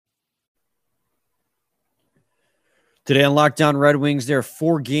Today on Locked On Red Wings, their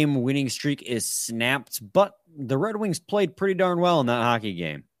 4-game winning streak is snapped, but the Red Wings played pretty darn well in that hockey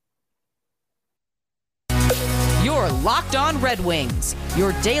game. You're Locked On Red Wings,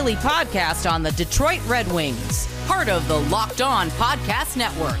 your daily podcast on the Detroit Red Wings, part of the Locked On Podcast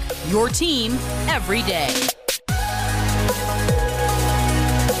Network, your team every day.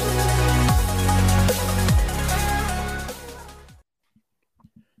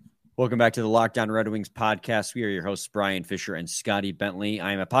 Welcome back to the Locked On Red Wings podcast. We are your hosts, Brian Fisher and Scotty Bentley.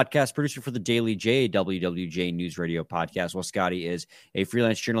 I am a podcast producer for the Daily J, WWJ News Radio podcast, while Scotty is a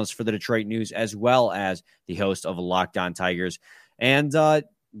freelance journalist for the Detroit News, as well as the host of Locked On Tigers. And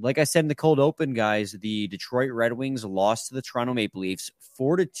like I said in the cold open, guys, the Detroit Red Wings lost to the Toronto Maple Leafs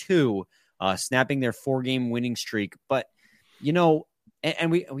 4-2, snapping their 4-game winning streak. But, you know,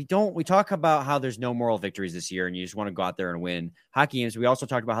 and we talk about how there's no moral victories this year and you just want to go out there and win hockey games. We also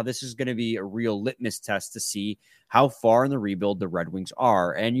talked about how this is going to be a real litmus test to see how far in the rebuild the Red Wings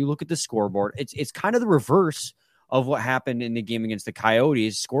are. And you look at the scoreboard, it's kind of the reverse of what happened in the game against the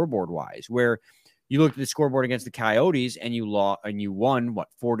Coyotes scoreboard wise, where you looked at the scoreboard against the Coyotes and you won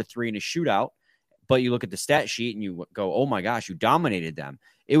 4-3 in a shootout. But you look at the stat sheet and you go, oh my gosh, you dominated them.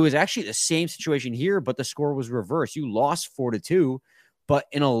 It was actually the same situation here, but the score was reversed. You lost 4-2. But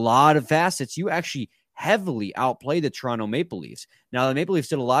in a lot of facets, you actually heavily outplayed the Toronto Maple Leafs. Now, the Maple Leafs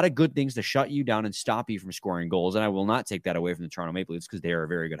did a lot of good things to shut you down and stop you from scoring goals, and I will not take that away from the Toronto Maple Leafs because they are a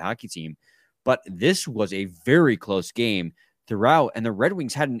very good hockey team. But this was a very close game throughout, and the Red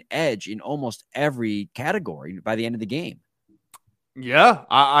Wings had an edge in almost every category by the end of the game. Yeah,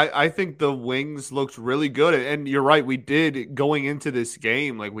 I think the Wings looked really good. And you're right, we did going into this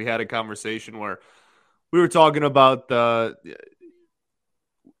game, like we had a conversation where we were talking about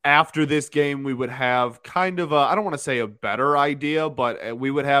after this game, we would have kind of I don't want to say a better idea, but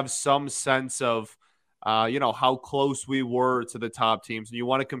we would have some sense of, how close we were to the top teams. And you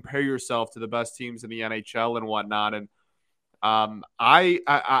want to compare yourself to the best teams in the NHL and whatnot. And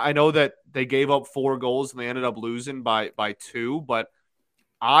I know that they gave up 4 goals and they ended up losing by 2, but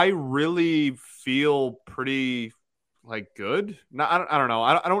I really feel pretty good. No, I don't know.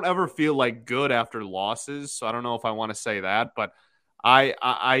 I don't ever feel like good after losses. So I don't know if I want to say that, but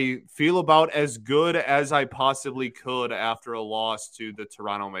I feel about as good as I possibly could after a loss to the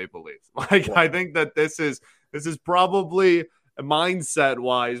Toronto Maple Leafs. I think that this is probably mindset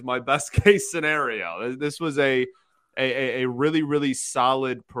wise my best case scenario. This was a really, really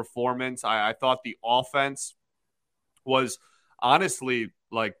solid performance. I thought the offense was honestly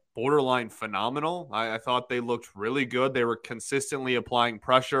borderline phenomenal. I thought they looked really good. They were consistently applying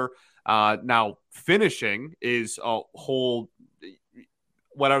pressure. Now finishing is a whole,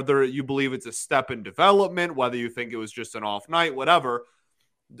 whether you believe it's a step in development, whether you think it was just an off night, whatever,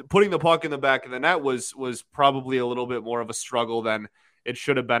 putting the puck in the back of the net was probably a little bit more of a struggle than it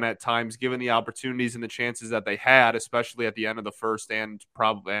should have been at times, given the opportunities and the chances that they had, especially at the end of the first and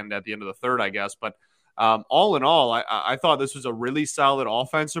at the end of the third, I guess. But all in all, I thought this was a really solid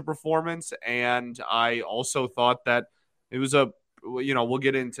offensive performance. And I also thought that it was we'll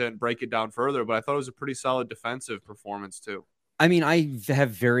get into and break it down further, but I thought it was a pretty solid defensive performance too. I mean, I have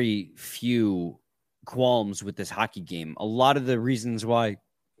very few qualms with this hockey game. A lot of the reasons why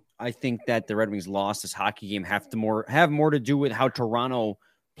I think that the Red Wings lost this hockey game have more to do with how Toronto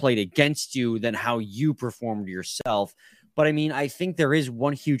played against you than how you performed yourself. But I mean, I think there is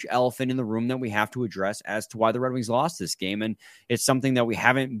one huge elephant in the room that we have to address as to why the Red Wings lost this game. And it's something that we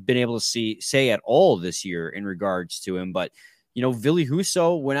haven't been able to say at all this year in regards to him. But Ville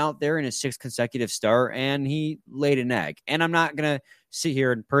Husso went out there in his 6th consecutive start and he laid an egg. And I'm not going to sit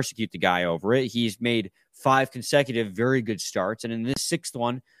here and persecute the guy over it. He's made 5 consecutive very good starts. And in this 6th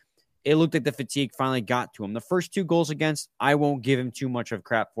one, it looked like the fatigue finally got to him. The first 2 goals against, I won't give him too much of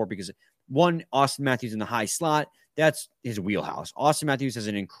crap for, because one, Auston Matthews in the high slot, that's his wheelhouse. Auston Matthews has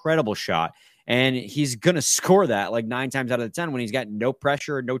an incredible shot, and he's going to score that 9 times out of 10 when he's got no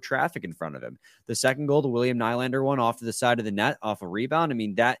pressure or no traffic in front of him. The second goal, the William Nylander one off to the side of the net off a rebound, I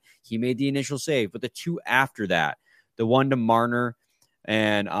mean, that he made the initial save. But the 2 after that, the one to Marner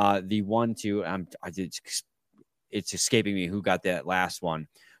and the one to it's escaping me who got that last one.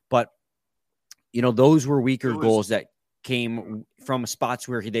 But, those were weaker goals that came from spots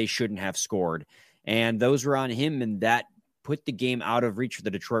where they shouldn't have scored. And those were on him, and that put the game out of reach for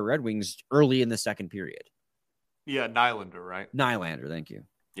the Detroit Red Wings early in the second period. Yeah, Nylander, right? Nylander, thank you.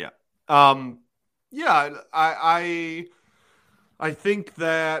 Yeah. Yeah, I think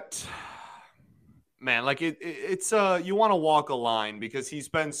that, man, it's you want to walk a line because he's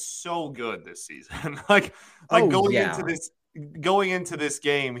been so good this season. Going into this going into this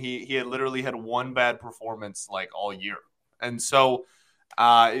game, he had literally had one bad performance like all year. And so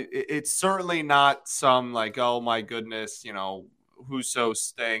it's certainly not some like, oh my goodness, Husso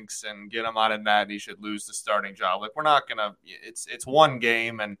stinks and get him out of that and he should lose the starting job. Like, we're not going to, it's one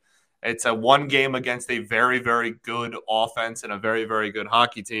game, and it's a one game against a very, very good offense and a very, very good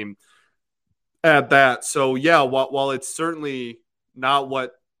hockey team at that. So yeah, while it's certainly not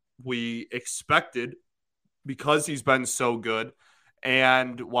what we expected because he's been so good,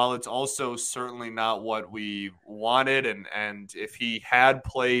 and while it's also certainly not what we wanted, and if he had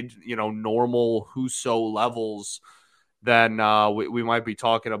played, normal Husso levels, then we might be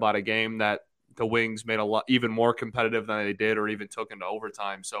talking about a game that the Wings made even more competitive than they did, or even took into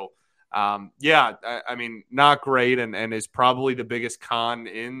overtime. So, I mean, not great, and is probably the biggest con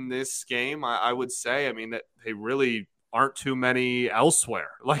in this game, I would say. I mean, that they really aren't too many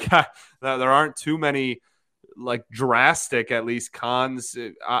elsewhere. Like, there aren't too many like drastic, at least, cons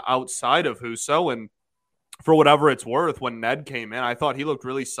outside of Husso. And for whatever it's worth, when Ned came in, I thought he looked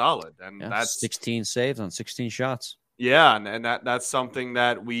really solid. And that's 16 saves on 16 shots. Yeah, and that's something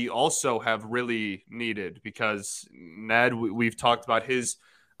that we also have really needed, because Ned, we've talked about his,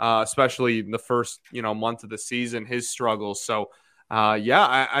 especially in the first month of the season, his struggles. So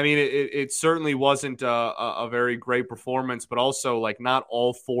I mean, it certainly wasn't a very great performance, but also like not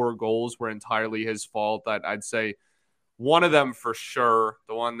all 4 goals were entirely his fault. I'd say one of them for sure,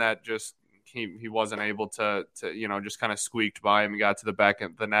 the one that just he wasn't able to just kind of squeaked by him and got to the back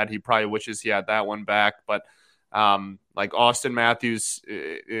of the net. He probably wishes he had that one back, but like Austin Matthews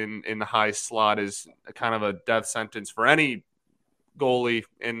in the high slot is kind of a death sentence for any goalie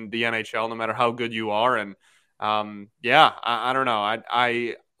in the NHL, no matter how good you are. And I don't know.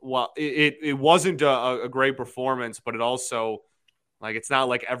 It wasn't a great performance, but it also, like, it's not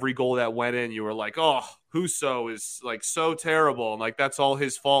like every goal that went in, you were like, oh, Husso is like so terrible, and like that's all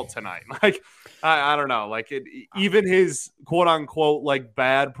his fault tonight. Like, I don't know. Like, even his quote unquote like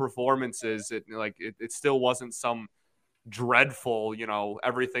bad performances, it still wasn't some dreadful,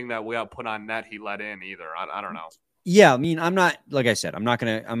 everything that we got put on net he let in either. I don't know. Yeah, I mean, I'm not, like I said, I'm not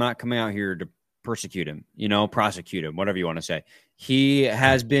coming out here to prosecute him, whatever you want to say. He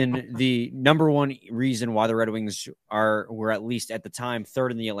has been the number one reason why the Red Wings were at least at the time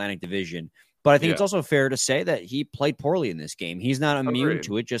 3rd in the Atlantic Division. But I think it's also fair to say that he played poorly in this game. He's not immune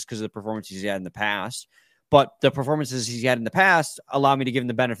to it just because of the performances he's had in the past. But the performances he's had in the past allow me to give him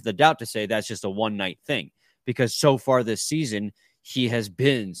the benefit of the doubt to say that's just a one-night thing. Because so far this season, he has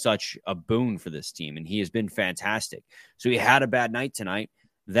been such a boon for this team, and he has been fantastic. So he had a bad night tonight.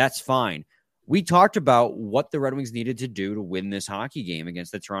 That's fine. We talked about what the Red Wings needed to do to win this hockey game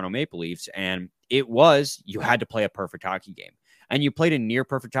against the Toronto Maple Leafs, and it was you had to play a perfect hockey game. And you played a near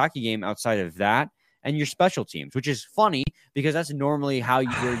perfect hockey game outside of that and your special teams, which is funny because that's normally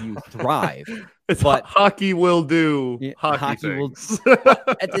where you thrive. But hockey will do hockey things.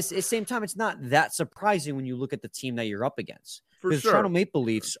 At the same time, it's not that surprising when you look at the team that you're up against. Because sure. Toronto Maple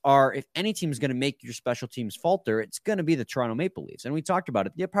Leafs are, if any team is going to make your special teams falter, it's going to be the Toronto Maple Leafs. And we talked about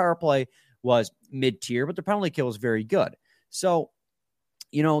it. Their power play was mid-tier, but the penalty kill was very good. So,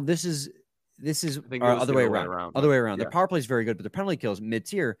 this is other way around. Other way around. Yeah. The power play is very good, but the penalty kill is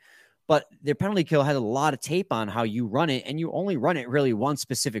mid-tier. But their penalty kill has a lot of tape on how you run it, and you only run it really one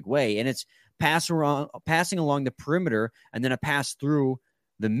specific way, and it's passing along the perimeter and then a pass through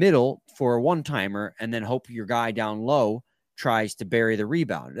the middle for a one-timer, and then hope your guy down low tries to bury the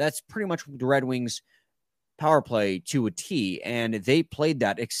rebound. That's pretty much the Red Wings power play to a T, and they played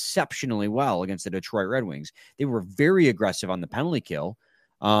that exceptionally well against the Detroit Red Wings. They were very aggressive on the penalty kill,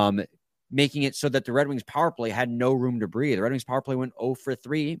 making it so that the Red Wings power play had no room to breathe. The Red Wings power play went 0 for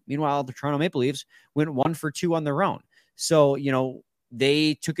 3. Meanwhile, the Toronto Maple Leafs went 1 for 2 on their own. So,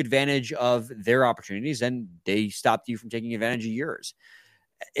 they took advantage of their opportunities and they stopped you from taking advantage of yours.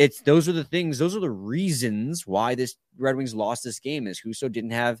 Those are the reasons why this Red Wings lost this game, is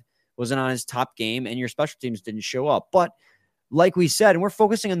Husso wasn't on his top game and your special teams didn't show up. But like we said, and we're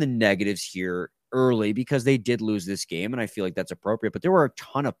focusing on the negatives here early because they did lose this game, and I feel like that's appropriate, but there were a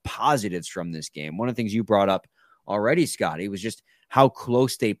ton of positives from this game. One of the things you brought up already, Scotty, was just how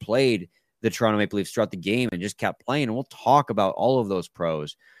close they played the Toronto Maple Leafs throughout the game and just kept playing, and we'll talk about all of those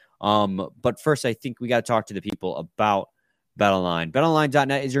pros. But first, I think we got to talk to the people about BetOnline.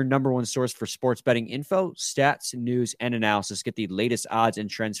 BetOnline.net is your number one source for sports betting info, stats, news, and analysis. Get the latest odds and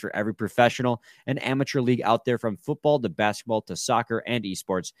trends for every professional and amateur league out there, from football to basketball to soccer and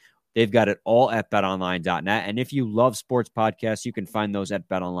esports. They've got it all at betonline.net. And if you love sports podcasts, you can find those at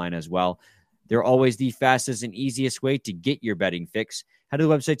BetOnline as well. They're always the fastest and easiest way to get your betting fix. Head to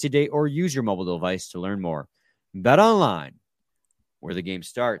the website today or use your mobile device to learn more. BetOnline, where the game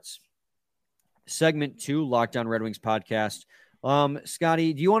starts. Segment 2, Locked On Red Wings podcast.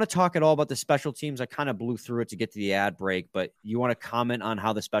 Scotty, do you want to talk at all about the special teams? I kind of blew through it to get to the ad break, but you want to comment on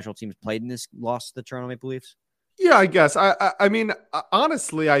how the special teams played in this loss to the Toronto Maple Leafs? Yeah, I guess. I mean,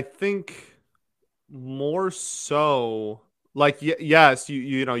 honestly, I think more so, like, yes,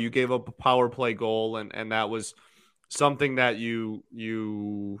 you gave up a power play goal, and that was something that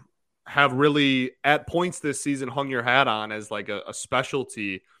you have really at points this season hung your hat on as like a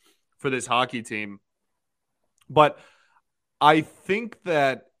specialty for this hockey team. But I think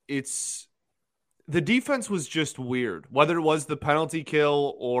that the defense was just weird, whether it was the penalty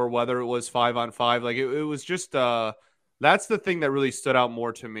kill or whether it was 5-on-5. Like it was just that's the thing that really stood out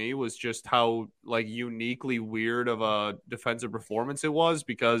more to me, was just how like uniquely weird of a defensive performance it was,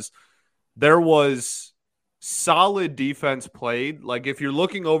 because there was solid defense played. Like if you're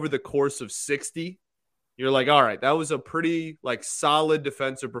looking over the course of 60, you're like, all right, that was a pretty like solid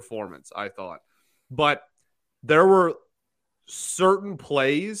defensive performance, I thought. But there were certain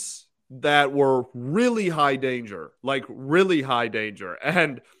plays that were really high danger,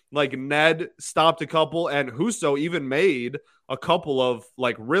 And like Ned stopped a couple, and Husso even made a couple of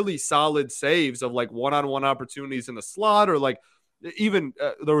like really solid saves of like one-on-one opportunities in the slot, or like even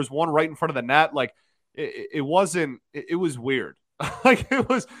there was one right in front of the net. Like it was weird. Like it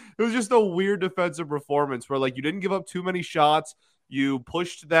was just a weird defensive performance where like you didn't give up too many shots. You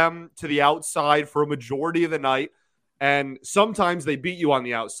pushed them to the outside for a majority of the night. And sometimes they beat you on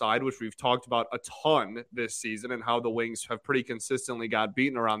the outside, which we've talked about a ton this season, and how the Wings have pretty consistently got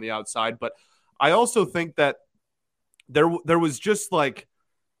beaten around the outside. But I also think that there was just like,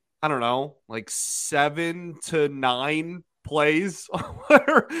 I don't know, like 7 to 9 plays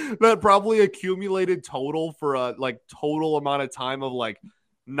that probably accumulated total for a like total amount of time of like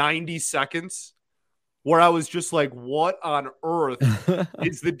 90 seconds, where I was just like, what on earth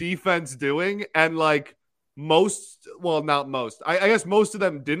is the defense doing? And like, not most. I guess most of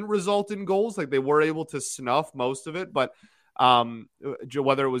them didn't result in goals. Like they were able to snuff most of it, but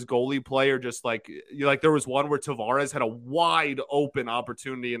whether it was goalie play or just like there was one where Tavares had a wide open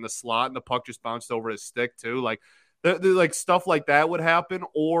opportunity in the slot and the puck just bounced over his stick too. Like like stuff like that would happen,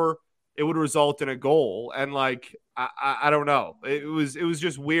 or it would result in a goal. And like I don't know. It was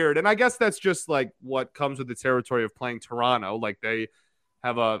just weird. And I guess that's just like what comes with the territory of playing Toronto. Like they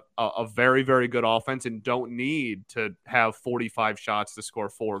have a very, very good offense and don't need to have 45 shots to score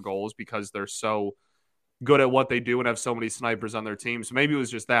 4 goals because they're so good at what they do and have so many snipers on their team. So maybe it was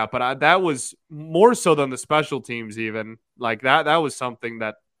just that. But that was more so than the special teams even. Like that was something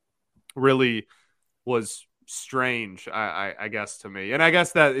that really was strange, I guess, to me. And I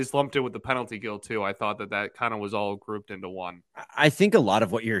guess that is lumped in with the penalty kill too. I thought that kind of was all grouped into one. I think a lot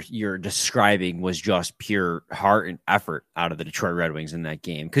of what you're describing was just pure heart and effort out of the Detroit Red Wings in that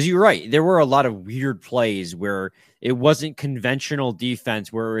game. Because you're right, there were a lot of weird plays where it wasn't conventional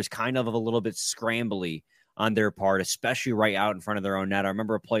defense, where it was kind of a little bit scrambly on their part, especially right out in front of their own net. I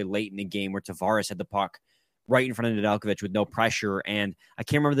remember a play late in the game where Tavares had the puck right in front of Nedeljkovic with no pressure. And I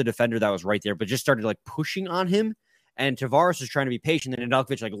can't remember the defender that was right there, but just started like pushing on him. And Tavares was trying to be patient. And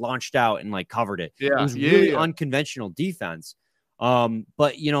Nedeljkovic like launched out and like covered it. Yeah, it was really unconventional defense.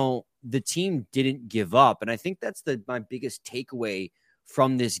 But you know, the team didn't give up. And I think that's my biggest takeaway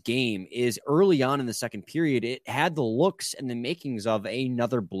from this game is early on in the second period, it had the looks and the makings of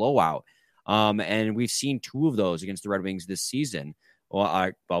another blowout. And we've seen 2 of those against the Red Wings this season.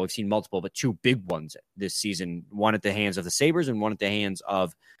 Well, we've seen multiple, but 2 big ones this season, one at the hands of the Sabres and one at the hands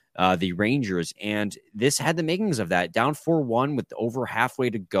of the Rangers. And this had the makings of that. Down 4-1 with over halfway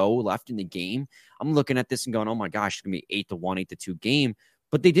to go left in the game. I'm looking at this and going, oh my gosh, it's going to be 8-1, 8-2 game.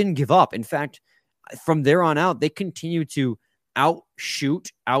 But they didn't give up. In fact, from there on out, they continue to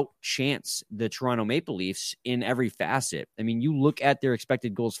outchance the Toronto Maple Leafs in every facet. I mean, you look at their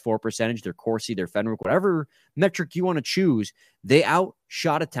expected goals for percentage, their Corsi, their Fenwick, whatever metric you want to choose, they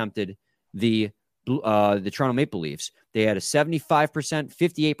outshot attempted the Toronto Maple Leafs. They had a 75%,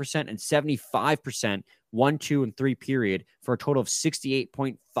 58%, and 75% 1, 2, and 3 period for a total of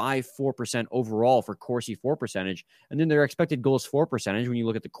 68.54% overall for Corsi for percentage. And then their expected goals for percentage, when you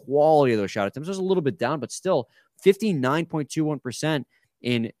look at the quality of those shot attempts, was a little bit down, but still 59.21%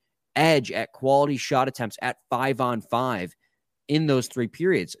 in edge at quality shot attempts at 5-on-5 in those 3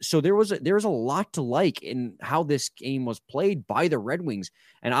 periods. So there was a lot to like in how this game was played by the Red Wings.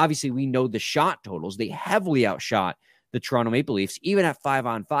 And obviously we know the shot totals. They heavily outshot the Toronto Maple Leafs, even at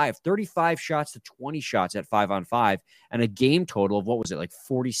 5-on-5, 35 shots to 20 shots at 5-on-5, and a game total of, what was it, like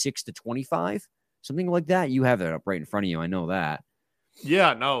 46 to 25? Something like that. You have that up right in front of you. I know that.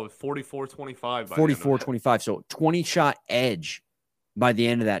 Yeah, no, 44-25. 44-25. So 20 shot edge by the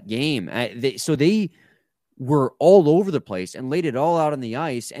end of that game. So they were all over the place and laid it all out on the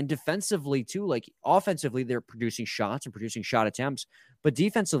ice. And defensively, too, like offensively, they're producing shots and producing shot attempts. But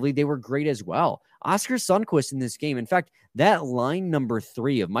defensively, they were great as well. Oskar Sundqvist in this game, in fact, that line number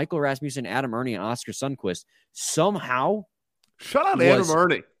 3 of Michael Rasmussen, Adam Erne, and Oskar Sundqvist somehow. Shout out Adam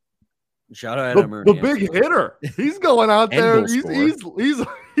Erne. Shout out Adam Erne. The big hitter. He's going out there.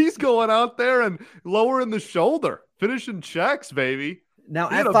 He's going out there and lowering the shoulder, finishing checks, baby.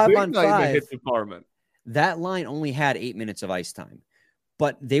 Now at 5-on-5 in the hit department. That line only had 8 minutes of ice time,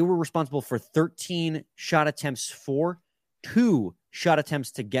 but they were responsible for 13 shot attempts for, 2 shot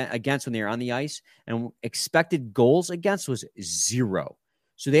attempts to get against when they were on the ice, and expected goals against was 0.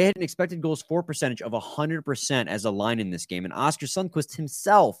 So they had an expected goals for percentage of 100% as a line in this game. And Oskar Sundqvist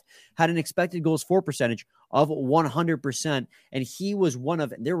himself had an expected goals for percentage of 100%. And he was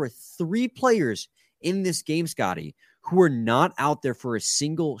there were 3 players in this game, Scotty, who were not out there for a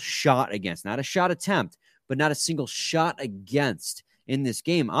single shot against, not a shot attempt, but not a single shot against in this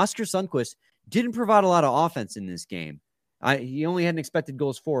game. Oskar Sundqvist didn't provide a lot of offense in this game. He only had an expected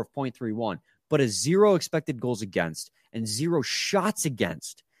goals for of 0.31, but a 0 expected goals against and 0 shots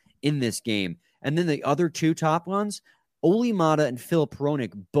against in this game. And then the other 2 top ones, Olli Maatta and Filip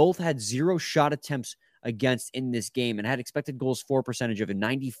Hronek, both had 0 shot attempts against in this game and had expected goals for percentage of a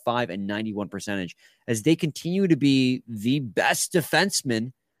 95 and 91 percentage as they continue to be the best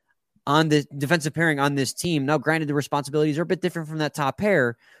defensemen on the defensive pairing on this team. Now, granted, the responsibilities are a bit different from that top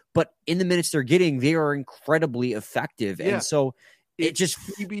pair, but in the minutes they're getting, they are incredibly effective. Yeah. And so it just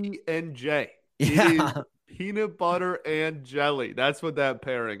PB&J. Yeah. Peanut butter and jelly. That's what that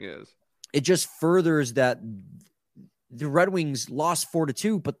pairing is. It just furthers that the Red Wings lost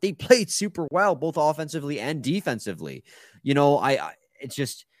 4-2, but they played super well, both offensively and defensively. You know,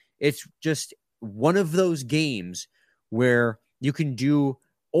 it's just one of those games where you can do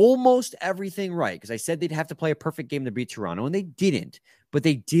almost everything right. Because I said they'd have to play a perfect game to beat Toronto, and they didn't. But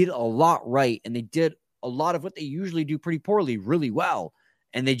they did a lot right, and they did a lot of what they usually do pretty poorly, really well.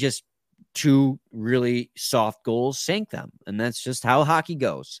 And they just 2 really soft goals sank them. And that's just how hockey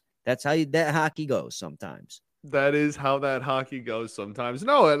goes. That's how that hockey goes sometimes. That is how that hockey goes sometimes.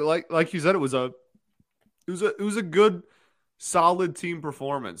 No, like you said, it was a good, solid team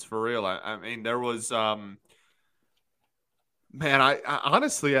performance for real. I mean, there was, man, I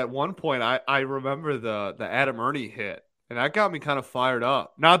honestly at one point I remember the Adam Erne hit, and that got me kind of fired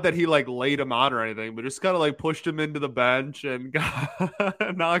up. Not that he like laid him out or anything, but just kind of like pushed him into the bench and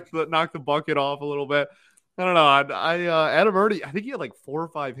knocked the bucket off a little bit. I don't know. Adam Erne, I think he had like 4 or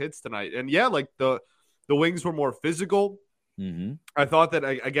 5 hits tonight, and yeah, like the Wings were more physical. Mm-hmm. I thought that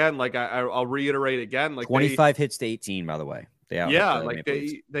again. Like I'll reiterate again. Like 25 hits to 18, by the way.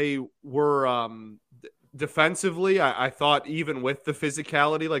 They were defensively. I thought even with the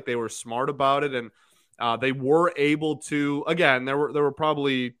physicality, like they were smart about it, and they were able to. Again, there were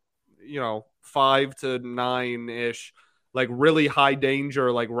probably 5 to 9 ish, like really high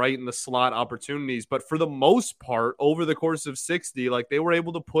danger, like right in the slot opportunities. But for the most part, over the course of 60, like they were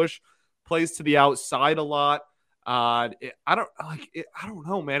able to push plays to the outside a lot. I don't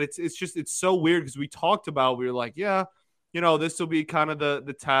know, man. It's so weird because we were like, yeah, this will be kind of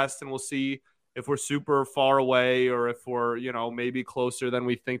the test, and we'll see if we're super far away or if we're, maybe closer than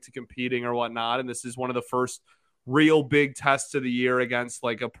we think to competing or whatnot. And this is one of the first real big tests of the year against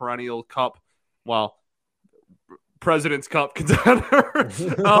like a perennial cup. Well, President's Cup contender.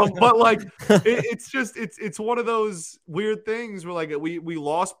 But like it's one of those weird things where like we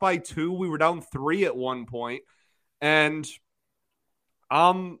lost by 2. We were down 3 at one point, and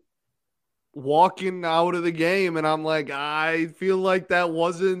I'm walking out of the game and I'm like, I feel like that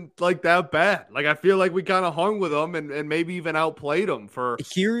wasn't like that bad. Like I feel like we kind of hung with them and maybe even outplayed them for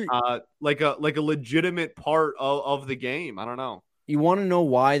like a legitimate part of the game. I don't know. You want to know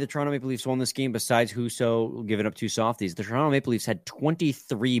why the Toronto Maple Leafs won this game besides Husso giving up 2 softies? The Toronto Maple Leafs had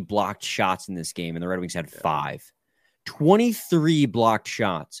 23 blocked shots in this game, and the Red Wings had 5. 23 blocked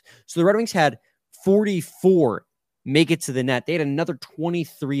shots. So the Red Wings had 44 make it to the net. They had another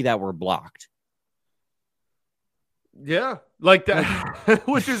 23 that were blocked. Yeah, like that,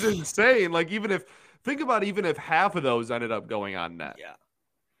 which is insane. Like think about if half of those ended up going on net. Yeah.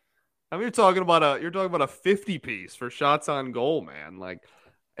 I mean, you're talking about a 50 piece for shots on goal, man. Like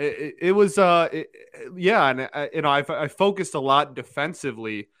it was, yeah. And I focused a lot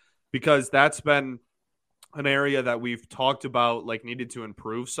defensively because that's been an area that we've talked about, like needed to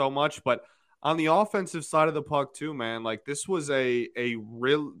improve so much. But on the offensive side of the puck too, man, like this was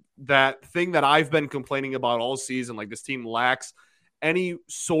that thing that I've been complaining about all season. Like this team lacks any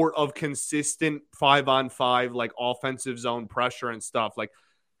sort of consistent 5-on-5, like offensive zone pressure and stuff. Like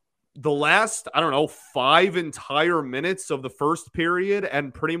the last, I don't know, 5 entire minutes of the first period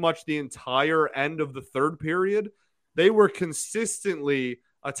and pretty much the entire end of the third period, they were consistently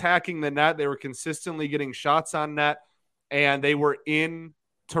attacking the net. They were consistently getting shots on net, and they were in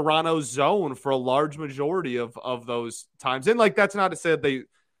Toronto's zone for a large majority of those times. And like, that's not to say that they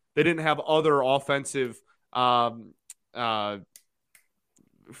didn't have other offensive, forgetting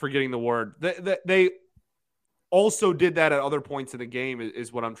the word. They also did that at other points in the game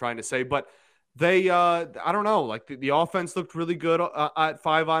is what I'm trying to say. But they, I don't know, like the offense looked really good at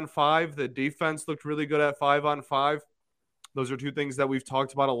 5-on-5. The defense looked really good at 5-on-5. Those are two things that we've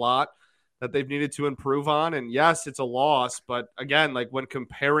talked about a lot that they've needed to improve on. And yes, it's a loss, but again, like when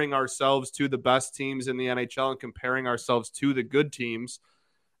comparing ourselves to the best teams in the NHL and comparing ourselves to the good teams,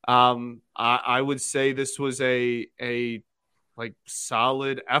 I would say this was a like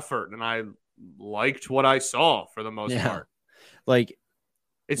solid effort, and I liked what I saw for the most part. Like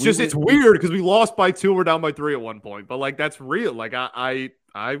it's it's weird because we lost by 2, we're down by 3 at one point, but like that's real. Like I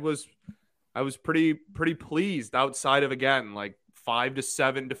was pretty pleased outside of, again, like 5 to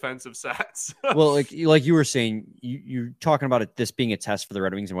 7 defensive sets. Well, like you were saying, you're talking about this being a test for the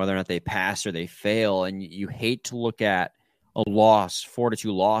Red Wings and whether or not they pass or they fail, and you hate to look at a loss,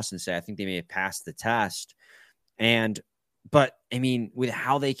 4-2 loss, and say I think they may have passed the test. But I mean, with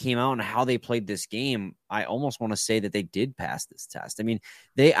how they came out and how they played this game, I almost want to say that they did pass this test. I mean,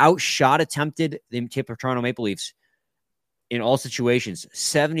 they attempted the Toronto Maple Leafs in all situations,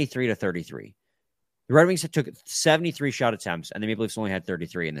 73-33. The Red Wings took 73 shot attempts, and the Maple Leafs only had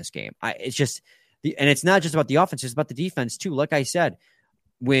 33 in this game. It's just, and it's not just about the offense; it's about the defense too. Like I said,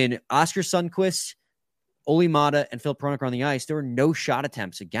 when Oscar Sundqvist, Olli Maatta, and Phil Pronik were on the ice, there were no shot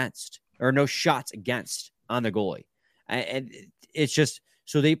attempts against, or no shots against on the goalie. And it's just,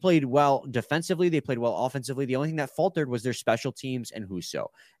 so they played well defensively. They played well offensively. The only thing that faltered was their special teams and Husso.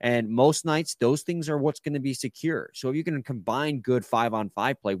 And most nights, those things are what's going to be secure. So if you can combine good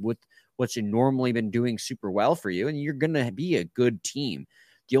 5-on-5 play with what's normally been doing super well for you, and you're going to be a good team.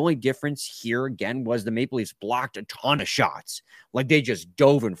 The only difference here, again, was the Maple Leafs blocked a ton of shots. Like they just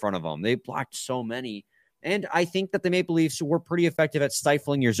dove in front of them. They blocked so many. And I think that the Maple Leafs were pretty effective at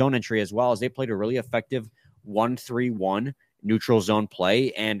stifling your zone entry as well, as they played a really effective 1-3-1 neutral zone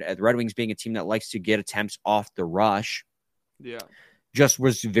play. And the Red Wings, being a team that likes to get attempts off the rush, just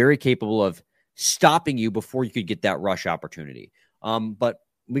was very capable of stopping you before you could get that rush opportunity. But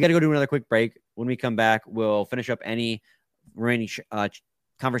we got to go do another quick break. When we come back, we'll finish up any remaining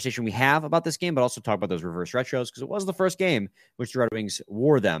conversation we have about this game, but also talk about those reverse retros, because it was the first game which the Red Wings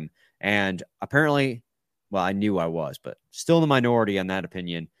wore them. And apparently, well, I knew I was, but still in the minority on that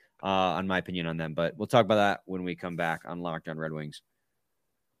opinion. On my opinion on them, but we'll talk about that when we come back on Locked On Red Wings.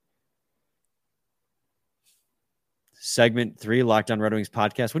 Segment 3, Locked On Red Wings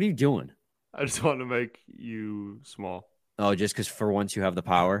podcast. What are you doing? I just want to make you small. Oh, just because for once you have the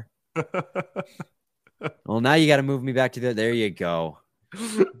power? Well, now you got to move me back to there you go.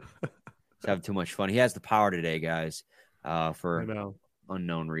 He's having too much fun. He has the power today, guys, for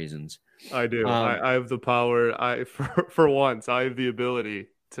unknown reasons. I do. I have the power. For once, I have the ability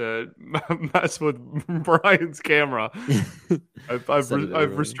to mess with Brian's camera.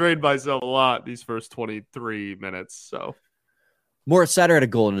 I've restrained myself a lot these first 23 minutes. So Moritz Seider had a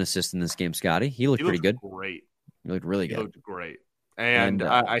goal and an assist in this game, Scotty. He looked pretty good. Great. He looked really good. He looked great. And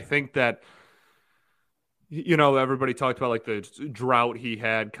I think that, you know, everybody talked about like the drought he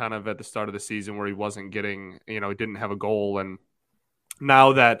had kind of at the start of the season where he wasn't getting, he didn't have a goal. And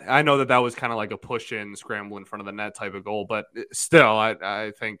now that I know that was kind of like a push in, scramble in front of the net type of goal, but still,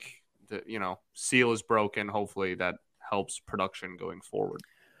 I think that, seal is broken. Hopefully that helps production going forward.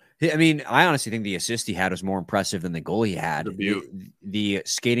 I mean, I honestly think the assist he had was more impressive than the goal he had. The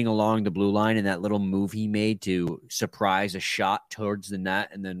skating along the blue line and that little move he made to surprise a shot towards the net,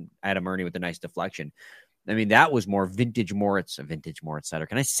 and then Adam Erne with a nice deflection. I mean, that was more vintage Moritz Seider.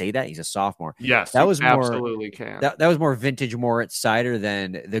 Can I say that? He's a sophomore. Yes, that was absolutely can. That was more vintage Moritz Seider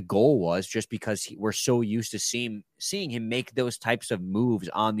than the goal was, just because we're so used to seeing him make those types of moves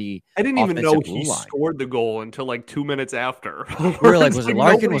on the I didn't even know he scored the goal until like 2 minutes after. We were like, was it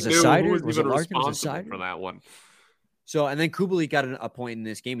Larkin? Was it Seider? Was it Larkin? Was it Seider? For that one. So, and then Kubalik got a point in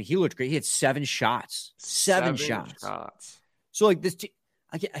this game, and he looked great. He had 7 shots. Seven shots. So, like this,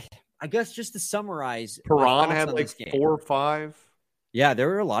 I guess just to summarize, Perron had like 4 or 5. Yeah, there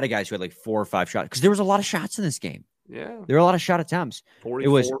were a lot of guys who had like 4 or 5 shots because there was a lot of shots in this game. Yeah, there were a lot of shot attempts. It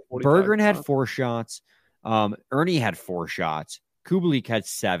was Berggren had 4 shots, Erne had 4 shots, Kubalik had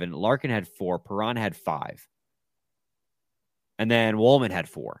 7, Larkin had 4, Perron had 5, And then Woolman had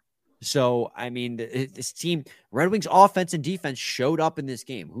 4. So, I mean, this team, Red Wings offense and defense showed up in this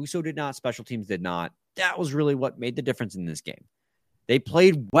game. Husso did not. Special teams did not. That was really what made the difference in this game. They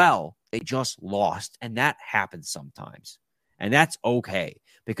played well. They just lost. And that happens sometimes. And that's okay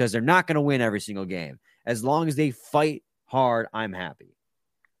because they're not going to win every single game. As long as they fight hard, I'm happy.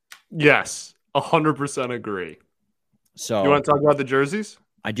 Yes, 100% agree. So, you want to talk about the jerseys?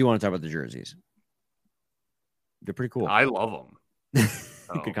 I do want to talk about the jerseys. They're pretty cool. I love them.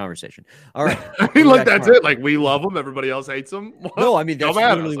 Good conversation. All right. I mean, like, that's it. Like, we love them. Everybody else hates them. What? No, I mean, that's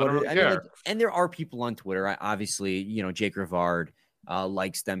literally what it is. I mean, like, and there are people on Twitter. Obviously, Jake Rivard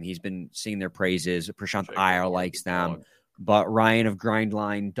likes them. He's been singing their praises. Prashant Iyer likes them. But Ryan of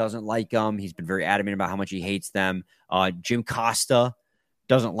Grindline doesn't like them. He's been very adamant about how much he hates them. Jim Costa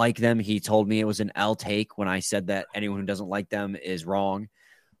doesn't like them. He told me it was an L take when I said that anyone who doesn't like them is wrong.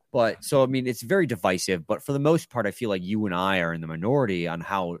 But so, I mean, it's very divisive. But for the most part, I feel like you and I are in the minority on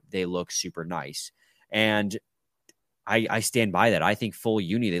how they look super nice. And I stand by that. I think full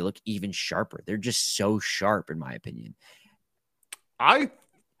uni, they look even sharper. They're just so sharp, in my opinion. I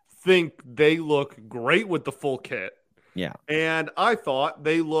think they look great with the full kit. Yeah. And I thought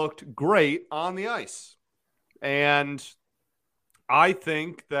they looked great on the ice. And I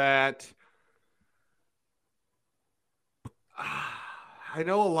think that I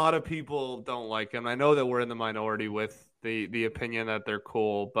know a lot of people don't like them. I know that we're in the minority with the opinion that they're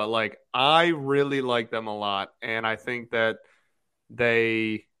cool, but like I really like them a lot. And I think that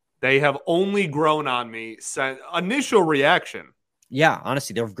they have only grown on me since initial reaction. Yeah,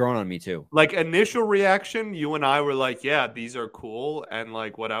 honestly, they've grown on me too. Like initial reaction, you and I were like, yeah, these are cool and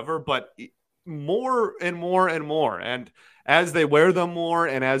like whatever, but more and more and more. And as they wear them more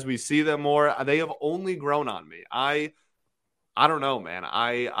and as we see them more, they have only grown on me. I don't know, man.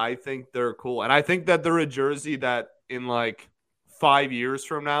 I think they're cool. And I think that they're a jersey that in like 5 years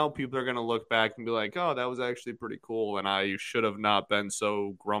from now, people are going to look back and be like, oh, that was actually pretty cool. And I should have not been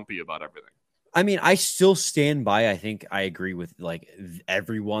so grumpy about everything. I mean, I still stand by. I think I agree with like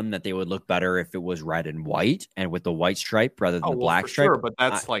everyone that they would look better if it was red and white and with the white stripe rather than the black stripe. Sure, but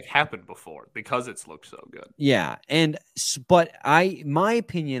that's like happened before because it's looked so good. Yeah, but my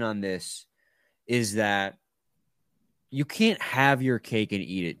opinion on this is that you can't have your cake and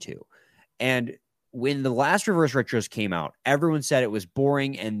eat it too. And when the last reverse retros came out, everyone said it was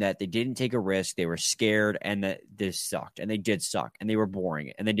boring and that they didn't take a risk. They were scared and that this sucked, and they did suck, and they were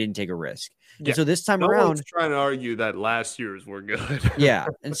boring and they didn't take a risk. Yeah. And so this time around, one's trying to argue that last year's were good. Yeah.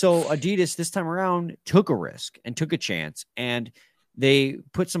 And so Adidas this time around took a risk and took a chance, and they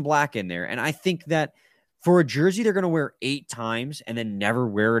put some black in there. And I think that for a jersey they're going to wear 8 times and then never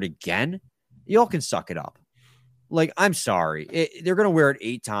wear it again, y'all can suck it up. Like, I'm sorry. They're going to wear it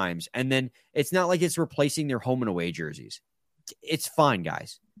 8 times, and then it's not like it's replacing their home and away jerseys. It's fine,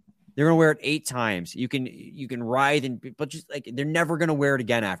 guys. They're going to wear it 8 times. You can writhe, but just like they're never going to wear it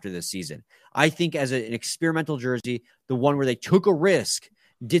again after this season. I think as an experimental jersey, the one where they took a risk,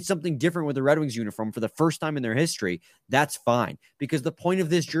 did something different with the Red Wings uniform for the first time in their history, that's fine. Because the point of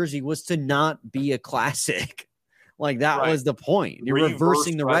this jersey was to not be a classic. Like, that was the point. You're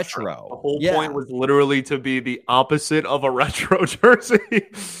reversing the retro. The whole point was literally to be the opposite of a retro jersey.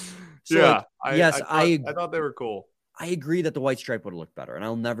 So I thought they were cool. I agree that the white stripe would have looked better, and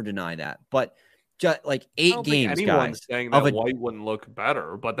I'll never deny that. But just like 8 games, guys, saying that white wouldn't look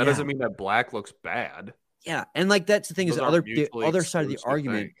better, but that doesn't mean that black looks bad. Yeah, and like that's the thing is the other side of the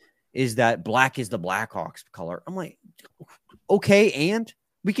argument is that black is the Blackhawks color. I'm like, okay, and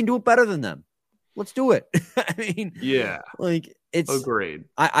we can do it better than them. Let's do it. I mean, like it's agreed.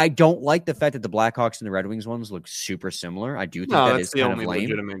 I don't like the fact that the Blackhawks and the Red Wings ones look super similar. I do think that is the kind only of lame.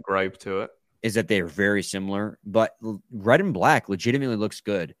 Legitimate gripe to it is that they're very similar, but red and black legitimately looks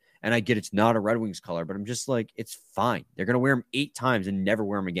good. And I get it's not a Red Wings color, but I'm just like, it's fine. They're going to wear them 8 times and never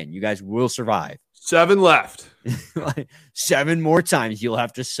wear them again. You guys will survive. 7 left. 7 more times you'll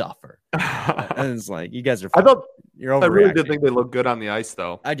have to suffer. And it's like, you guys are fine. I really did think they looked good on the ice,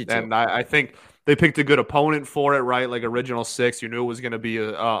 though. I did too. And I think they picked a good opponent for it, right? Like original 6. You knew it was going to be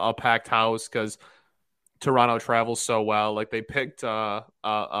a packed house because Toronto travels so well. Like they picked a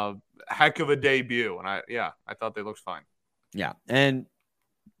heck of a debut. And I thought they looked fine. Yeah. And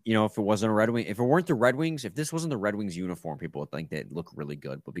if it wasn't a Red Wing, if it weren't the Red Wings, if this wasn't the Red Wings uniform, people would think they'd look really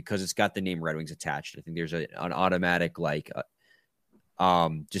good. But because it's got the name Red Wings attached, I think there's an automatic, just,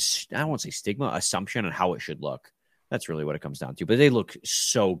 I don't want to say stigma, assumption on how it should look. That's really what it comes down to. But they look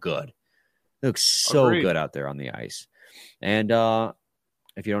so good. They look so good out there on the ice. And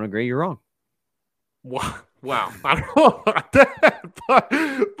if you don't agree, you're wrong. Wow. I don't know about that,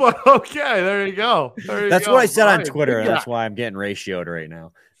 but okay, there you go. That's what I said on Brian, Twitter. big That's guy. why I'm getting ratioed right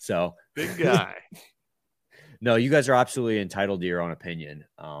now. So Big guy. no, you guys are absolutely entitled to your own opinion.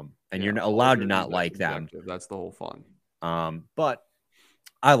 And you're allowed to not like them. That's the whole fun. But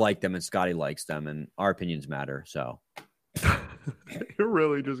I like them and Scotty likes them and our opinions matter. So You're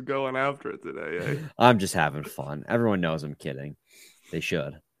really just going after it today, eh? I'm just having fun. Everyone knows I'm kidding. They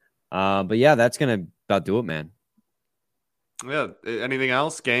should. But yeah, that's going to about do it, man. Yeah. Anything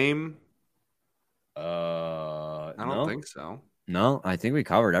else? Game? I don't think so. No, I think we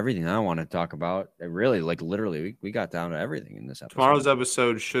covered everything I want to talk about. It really, literally, we got down to everything in this episode. Tomorrow's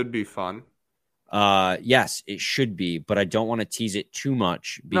episode should be fun. Yes, it should be, but I don't want to tease it too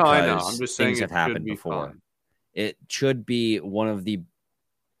much because I know. I'm just saying things have happened before. Fun. It should be one of the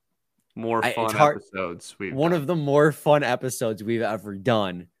more fun episodes. One of the more fun episodes we've ever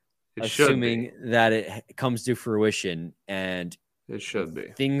done. Assuming that it comes to fruition, and it should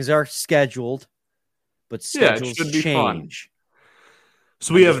be. Things are scheduled, but schedules change.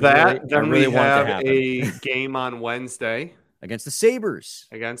 So we have that. Then we have a game on Wednesday against the Sabres,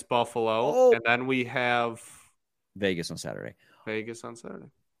 against Buffalo, and then we have Vegas on Saturday.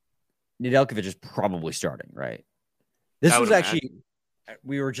 Nedeljkovic is probably starting, right? This was actually.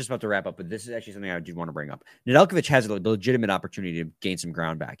 We were just about to wrap up, but this is actually something I do want to bring up. Nedeljkovic has a legitimate opportunity to gain some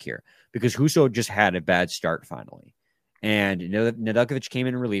ground back here because Husso just had a bad start finally. And Nedeljkovic came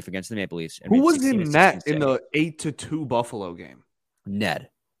in relief against the Maple Leafs. Who was in net in the 8-2 Buffalo game? Ned.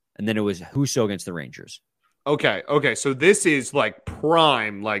 And then it was Husso against the Rangers. Okay. So this is like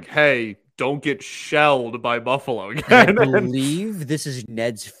prime, like, hey, don't get shelled by Buffalo again. I believe this is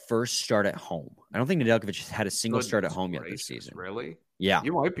Ned's first start at home. I don't think Nedeljkovic has had a single start at home yet this season. Really? Yeah.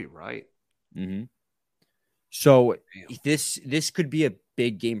 You might be right. Mm-hmm. So this could be a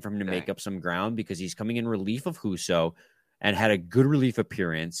big game for him to make up some ground because he's coming in relief of Husso and had a good relief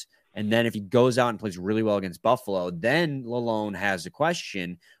appearance. And then if he goes out and plays really well against Buffalo, then Lalonde has the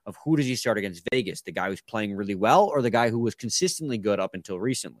question of who does he start against Vegas? The guy who's playing really well or the guy who was consistently good up until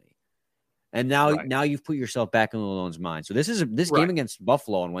recently? And now you've put yourself back in Lalonde's mind. So this game against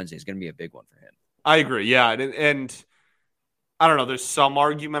Buffalo on Wednesday is going to be a big one for him. I agree. Yeah. And I don't know. There's some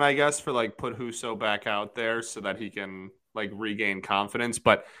argument, I guess, for like put Husso back out there so that he can like regain confidence.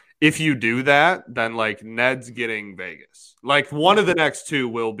 But if you do that, then like Ned's getting Vegas. Like one of the next two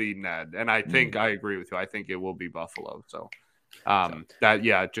will be Ned. And I think I agree with you. I think it will be Buffalo. So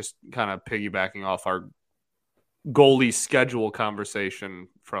just kind of piggybacking off our goalie schedule conversation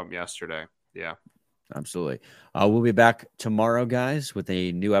from yesterday. Yeah. Absolutely. We'll be back tomorrow, guys, with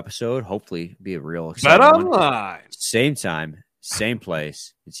a new episode. Hopefully be a real exciting one. Same time, same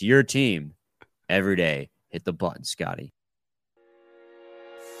place. It's your team every day. Hit the button, Scotty.